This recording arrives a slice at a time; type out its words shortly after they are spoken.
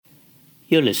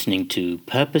You're listening to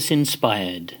Purpose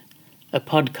Inspired, a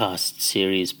podcast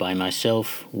series by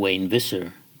myself, Wayne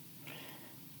Visser.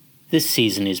 This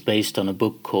season is based on a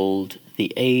book called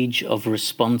The Age of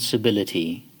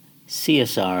Responsibility,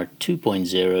 CSR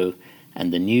 2.0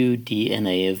 and the New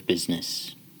DNA of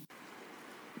Business.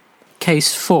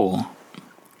 Case 4.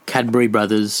 Cadbury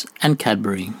Brothers and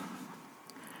Cadbury.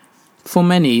 For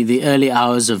many, the early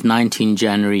hours of 19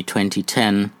 January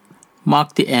 2010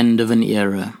 marked the end of an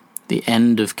era, the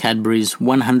end of Cadbury's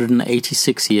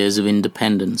 186 years of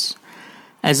independence,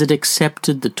 as it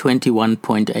accepted the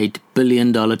 $21.8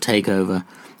 billion takeover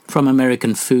from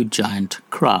American food giant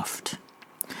Kraft.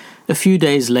 A few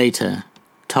days later,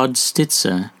 Todd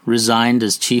Stitzer resigned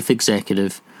as chief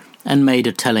executive and made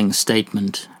a telling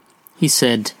statement. He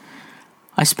said,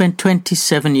 "I spent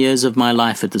 27 years of my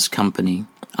life at this company.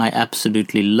 I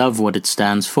absolutely love what it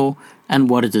stands for and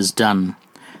what it has done.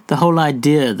 The whole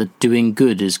idea that doing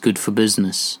good is good for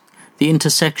business. The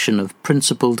intersection of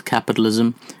principled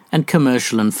capitalism and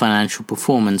commercial and financial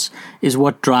performance is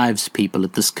what drives people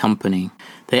at this company.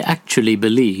 They actually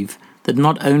believe that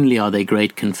not only are they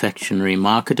great confectionery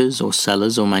marketers or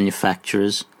sellers or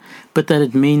manufacturers, but that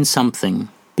it means something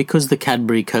because the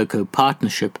Cadbury Cocoa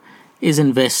Partnership is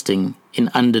investing in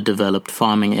underdeveloped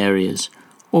farming areas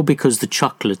or because the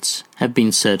chocolates have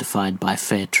been certified by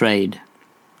Fair Trade."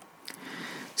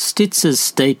 Stitzer's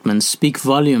statements speak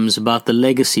volumes about the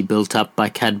legacy built up by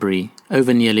Cadbury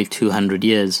over nearly 200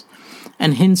 years,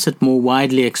 and hints at more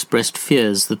widely expressed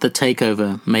fears that the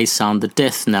takeover may sound the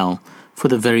death knell for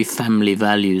the very family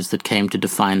values that came to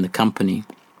define the company.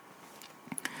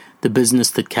 The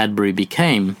business that Cadbury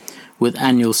became, with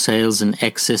annual sales in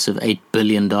excess of $8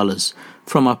 billion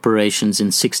from operations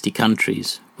in 60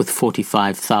 countries, with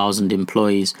 45,000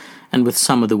 employees, and with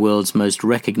some of the world's most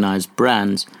recognized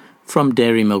brands, from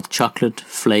Dairy Milk Chocolate,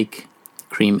 Flake,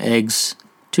 Cream Eggs,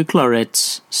 to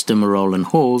Clarets, Stimorol and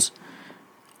Halls,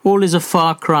 all is a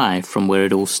far cry from where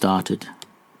it all started.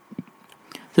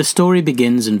 The story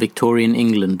begins in Victorian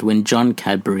England when John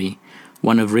Cadbury,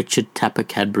 one of Richard Tapper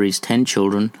Cadbury's 10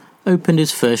 children, opened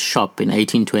his first shop in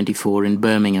 1824 in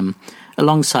Birmingham,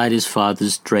 alongside his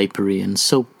father's drapery and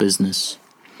silk business.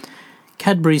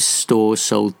 Cadbury's store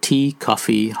sold tea,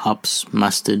 coffee, hops,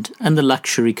 mustard, and the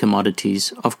luxury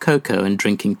commodities of cocoa and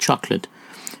drinking chocolate,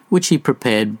 which he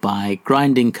prepared by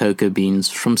grinding cocoa beans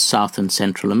from South and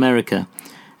Central America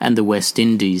and the West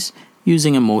Indies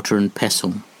using a mortar and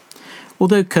pestle.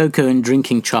 Although cocoa and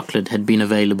drinking chocolate had been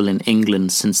available in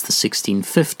England since the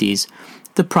 1650s,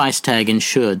 the price tag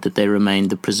ensured that they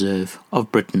remained the preserve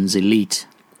of Britain's elite.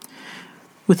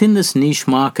 Within this niche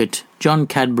market, John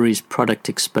Cadbury's product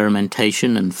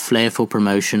experimentation and flair for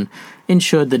promotion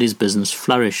ensured that his business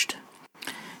flourished.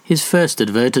 His first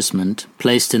advertisement,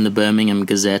 placed in the Birmingham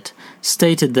Gazette,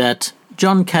 stated that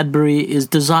John Cadbury is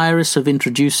desirous of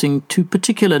introducing to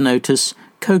particular notice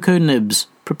cocoa nibs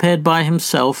prepared by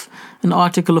himself, an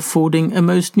article affording a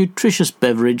most nutritious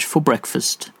beverage for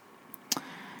breakfast.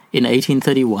 In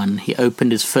 1831, he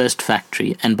opened his first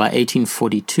factory, and by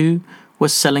 1842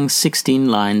 was selling 16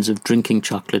 lines of drinking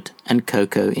chocolate and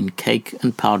cocoa in cake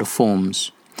and powder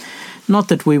forms. Not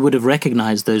that we would have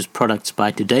recognized those products by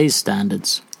today's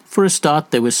standards. For a start,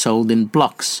 they were sold in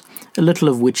blocks, a little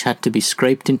of which had to be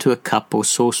scraped into a cup or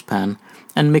saucepan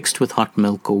and mixed with hot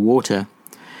milk or water.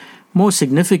 More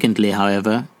significantly,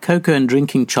 however, cocoa and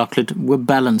drinking chocolate were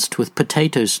balanced with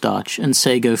potato starch and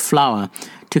sago flour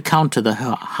to counter the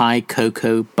high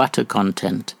cocoa butter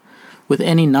content, with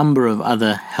any number of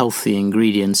other healthy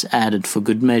ingredients added for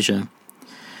good measure.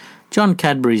 John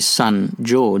Cadbury's son,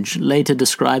 George, later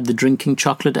described the drinking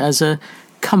chocolate as a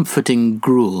comforting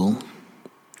gruel.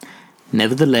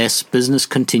 Nevertheless, business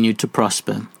continued to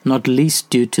prosper, not least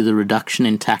due to the reduction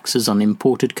in taxes on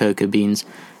imported cocoa beans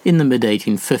in the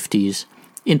mid-1850s,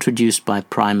 introduced by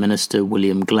Prime Minister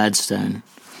William Gladstone.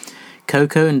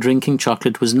 Cocoa and drinking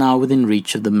chocolate was now within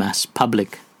reach of the mass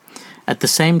public. At the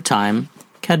same time,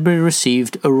 Cadbury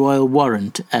received a royal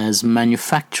warrant as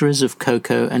manufacturers of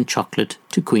cocoa and chocolate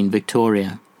to Queen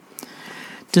Victoria.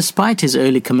 Despite his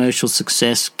early commercial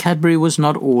success, Cadbury was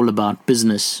not all about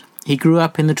business. He grew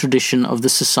up in the tradition of the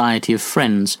Society of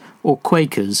Friends, or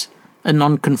Quakers, a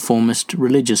nonconformist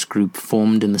religious group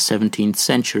formed in the 17th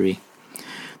century.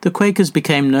 The Quakers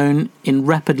became known in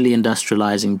rapidly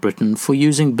industrializing Britain for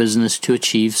using business to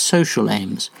achieve social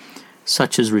aims,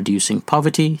 such as reducing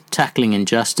poverty, tackling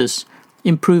injustice,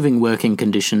 improving working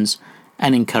conditions,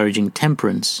 and encouraging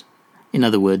temperance, in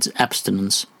other words,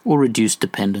 abstinence or reduced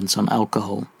dependence on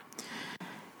alcohol.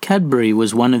 Cadbury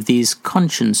was one of these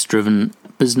conscience-driven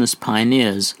business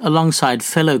pioneers, alongside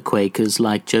fellow Quakers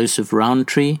like Joseph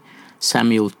Rowntree,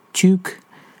 Samuel Tuke,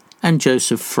 and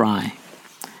Joseph Fry.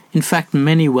 In fact,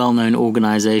 many well-known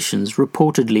organizations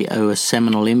reportedly owe a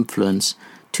seminal influence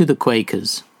to the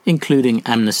Quakers, including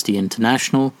Amnesty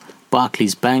International,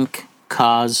 Barclays Bank,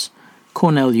 CARS,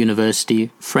 Cornell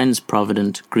University, Friends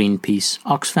Provident, Greenpeace,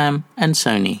 Oxfam, and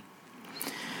Sony.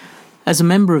 As a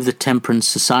member of the Temperance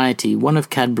Society, one of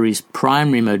Cadbury's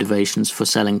primary motivations for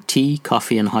selling tea,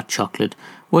 coffee, and hot chocolate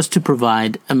was to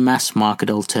provide a mass-market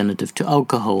alternative to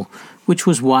alcohol, which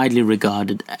was widely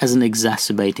regarded as an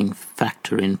exacerbating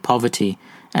factor in poverty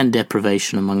and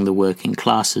deprivation among the working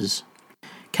classes.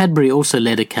 Cadbury also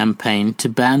led a campaign to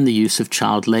ban the use of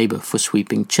child labour for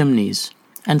sweeping chimneys,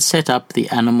 and set up the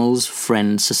Animals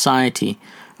Friend Society,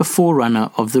 a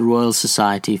forerunner of the Royal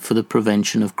Society for the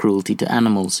Prevention of Cruelty to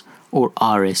Animals, or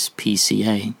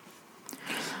RSPCA.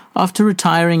 After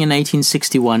retiring in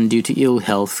 1861 due to ill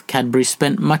health, Cadbury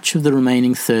spent much of the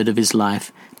remaining third of his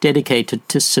life dedicated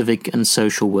to civic and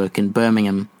social work in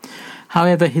Birmingham.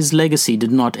 However, his legacy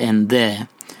did not end there.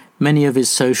 Many of his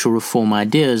social reform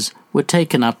ideas were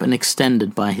taken up and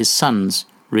extended by his sons,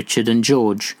 Richard and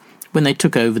George, when they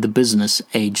took over the business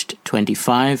aged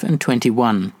 25 and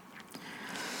 21.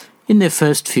 In their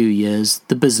first few years,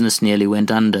 the business nearly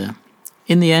went under.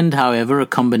 In the end, however, a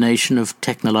combination of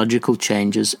technological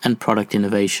changes and product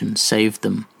innovation saved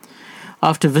them.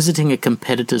 After visiting a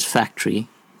competitor's factory,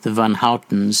 the Van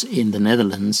Houtens in the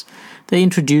Netherlands, they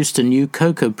introduced a new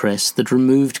cocoa press that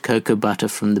removed cocoa butter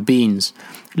from the beans,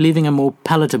 leaving a more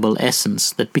palatable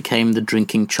essence that became the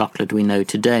drinking chocolate we know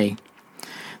today.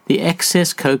 The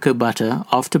excess cocoa butter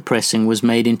after pressing was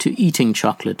made into eating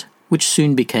chocolate, which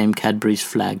soon became Cadbury's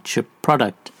flagship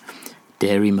product,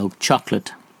 dairy milk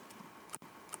chocolate.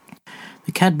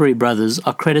 The Cadbury brothers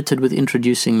are credited with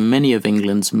introducing many of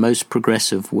England's most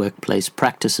progressive workplace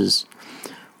practices.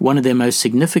 One of their most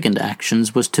significant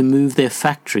actions was to move their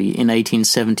factory in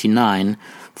 1879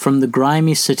 from the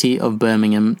grimy city of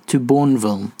Birmingham to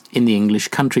Bournville in the English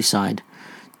countryside,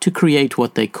 to create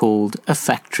what they called a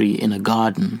factory in a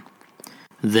garden.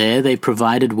 There they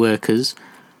provided workers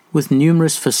with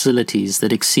numerous facilities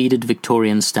that exceeded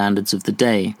Victorian standards of the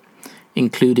day,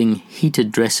 including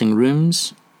heated dressing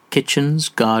rooms, kitchens,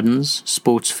 gardens,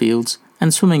 sports fields,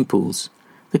 and swimming pools.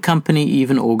 The company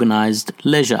even organized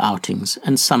leisure outings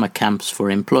and summer camps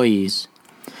for employees.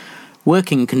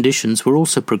 Working conditions were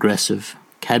also progressive.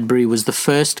 Cadbury was the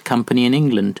first company in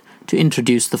England to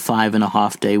introduce the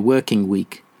 5.5-day working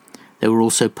week. They were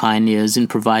also pioneers in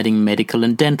providing medical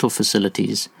and dental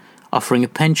facilities, offering a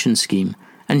pension scheme,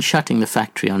 and shutting the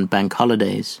factory on bank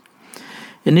holidays.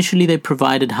 Initially, they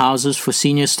provided houses for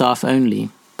senior staff only,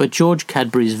 but George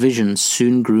Cadbury's vision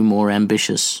soon grew more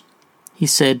ambitious. He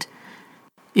said,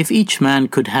 "If each man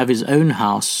could have his own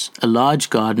house, a large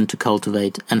garden to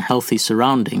cultivate, and healthy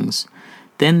surroundings,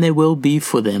 then there will be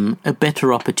for them a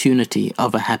better opportunity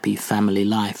of a happy family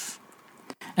life."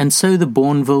 And so the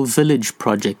Bournville Village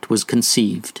project was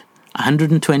conceived.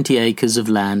 120 acres of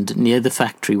land near the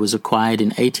factory was acquired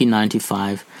in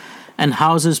 1895, and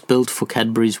houses built for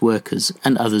Cadbury's workers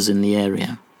and others in the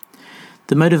area.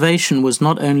 The motivation was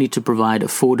not only to provide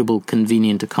affordable,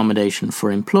 convenient accommodation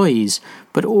for employees,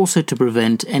 but also to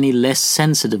prevent any less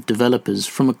sensitive developers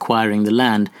from acquiring the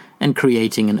land and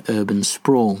creating an urban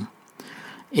sprawl.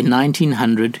 In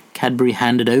 1900, Cadbury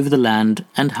handed over the land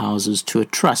and houses to a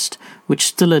trust which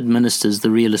still administers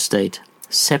the real estate,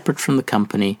 separate from the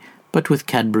company, but with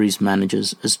Cadbury's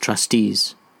managers as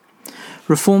trustees.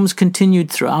 Reforms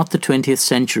continued throughout the 20th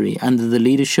century under the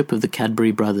leadership of the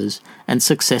Cadbury brothers and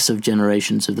successive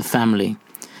generations of the family.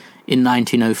 In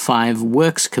 1905,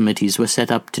 works committees were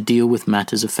set up to deal with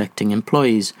matters affecting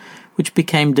employees, which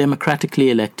became democratically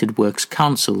elected works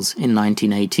councils in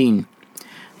 1918.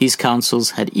 These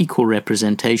councils had equal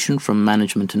representation from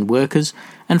management and workers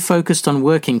and focused on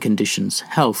working conditions,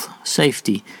 health,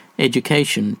 safety,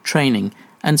 education, training,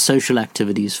 and social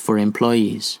activities for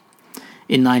employees.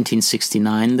 In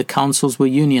 1969, the councils were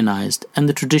unionized, and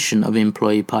the tradition of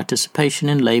employee participation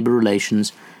in labor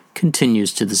relations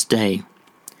continues to this day.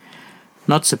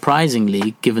 Not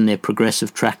surprisingly, given their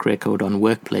progressive track record on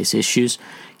workplace issues,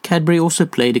 Cadbury also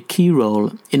played a key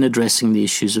role in addressing the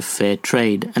issues of fair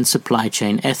trade and supply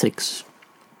chain ethics.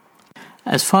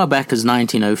 As far back as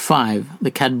 1905,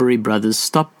 the Cadbury brothers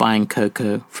stopped buying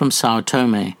cocoa from Sao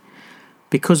Tome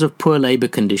because of poor labor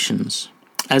conditions.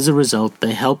 As a result,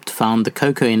 they helped found the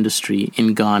cocoa industry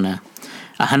in Ghana.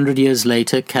 100 years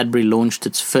later, Cadbury launched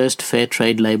its first fair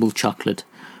trade label chocolate,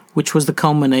 which was the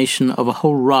culmination of a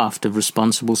whole raft of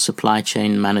responsible supply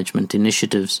chain management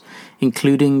initiatives,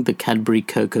 including the Cadbury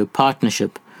Cocoa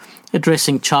Partnership,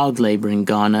 addressing child labor in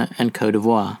Ghana and Côte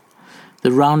d'Ivoire. the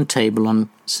Roundtable on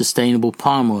Sustainable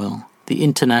Palm Oil, the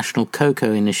International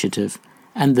Cocoa Initiative,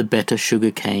 and the Better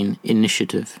Sugarcane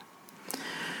Initiative.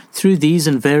 Through these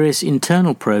and various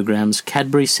internal programs,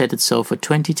 Cadbury set itself a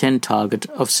 2010 target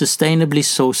of sustainably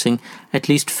sourcing at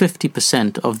least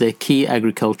 50% of their key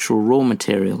agricultural raw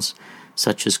materials,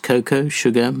 such as cocoa,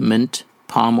 sugar, mint,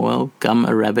 palm oil, gum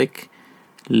arabic,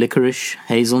 licorice,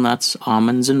 hazelnuts,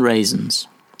 almonds, and raisins.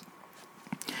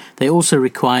 They also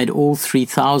required all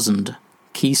 3,000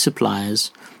 key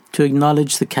suppliers to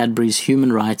acknowledge the Cadbury's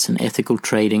human rights and ethical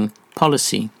trading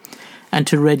policy, and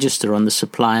to register on the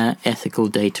Supplier Ethical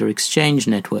Data Exchange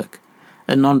Network,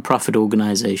 a non-profit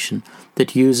organization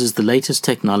that uses the latest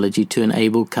technology to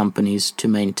enable companies to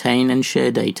maintain and share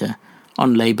data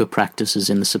on labor practices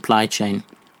in the supply chain.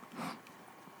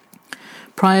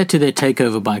 Prior to their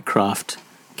takeover by Kraft,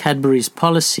 Cadbury's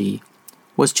policy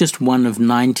was just one of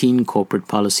 19 corporate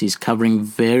policies covering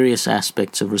various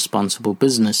aspects of responsible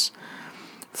business,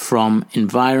 from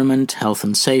environment, health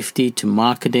and safety, to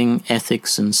marketing,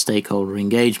 ethics, and stakeholder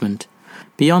engagement.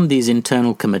 Beyond these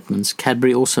internal commitments,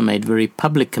 Cadbury also made very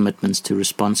public commitments to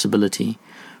responsibility,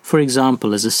 for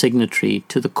example as a signatory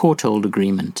to the Courtauld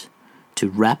Agreement, to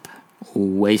WRAP, or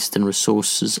Waste and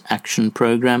Resources Action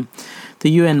Programme,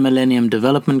 the UN Millennium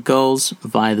Development Goals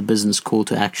via the Business Call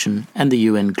to Action, and the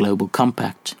UN Global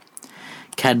Compact.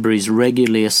 Cadbury's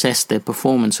regularly assessed their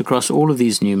performance across all of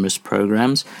these numerous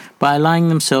programs by allowing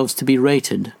themselves to be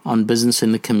rated on Business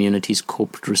in the Community's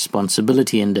Corporate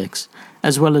Responsibility Index,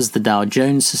 as well as the Dow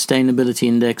Jones Sustainability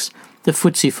Index, the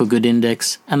FTSE4Good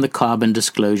Index, and the Carbon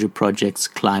Disclosure Project's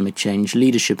Climate Change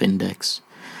Leadership Index.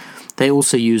 They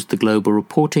also used the Global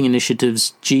Reporting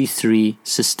Initiative's G3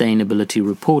 Sustainability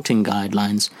Reporting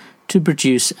Guidelines to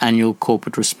produce annual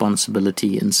corporate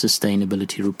responsibility and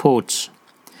sustainability reports.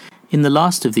 In the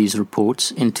last of these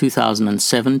reports, in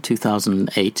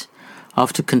 2007-2008,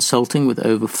 after consulting with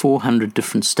over 400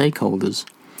 different stakeholders,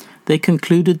 they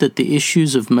concluded that the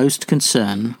issues of most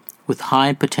concern, with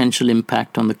high potential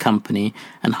impact on the company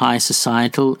and high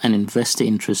societal and investor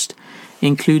interest,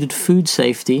 included food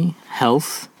safety,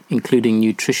 health, including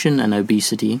nutrition and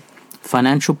obesity,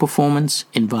 financial performance,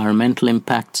 environmental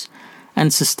impacts,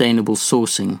 and sustainable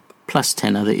sourcing, plus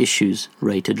 10 other issues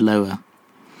rated lower.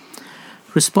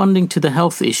 Responding to the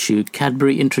health issue,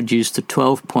 Cadbury introduced a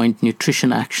 12-point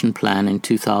nutrition action plan in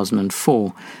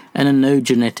 2004 and a no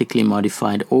genetically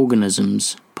modified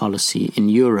organisms policy in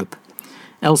Europe.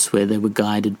 Elsewhere, they were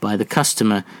guided by the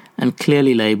customer and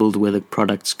clearly labelled whether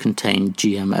products contained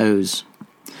GMOs.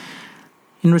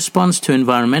 In response to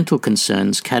environmental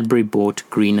concerns, Cadbury bought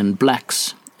Green and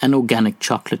Black's, an organic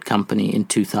chocolate company, in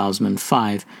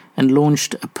 2005 and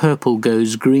launched a Purple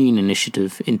Goes Green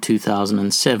initiative in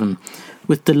 2007,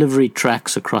 with delivery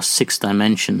tracks across 6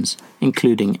 dimensions,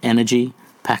 including energy,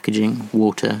 packaging,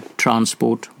 water,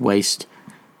 transport, waste,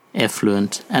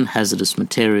 effluent, and hazardous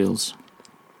materials.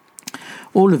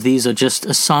 All of these are just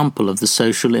a sample of the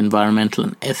social, environmental,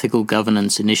 and ethical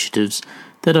governance initiatives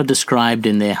that are described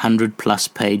in their 100-plus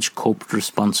page Corporate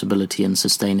Responsibility and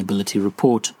Sustainability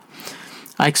Report.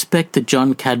 I expect that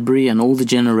John Cadbury and all the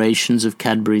generations of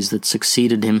Cadburys that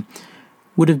succeeded him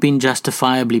would have been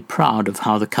justifiably proud of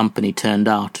how the company turned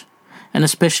out, and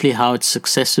especially how its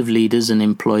successive leaders and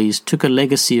employees took a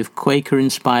legacy of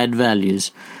Quaker-inspired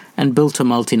values and built a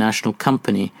multinational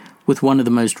company with one of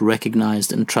the most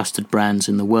recognized and trusted brands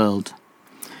in the world.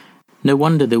 No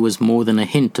wonder there was more than a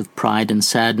hint of pride and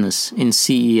sadness in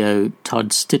CEO Todd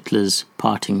Stittler's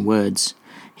parting words.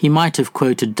 He might have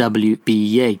quoted W.B.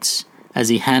 Yeats as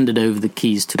he handed over the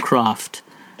keys to Kraft,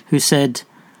 who said,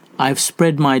 "I've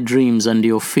spread my dreams under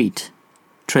your feet.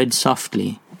 Tread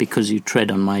softly, because you tread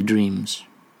on my dreams."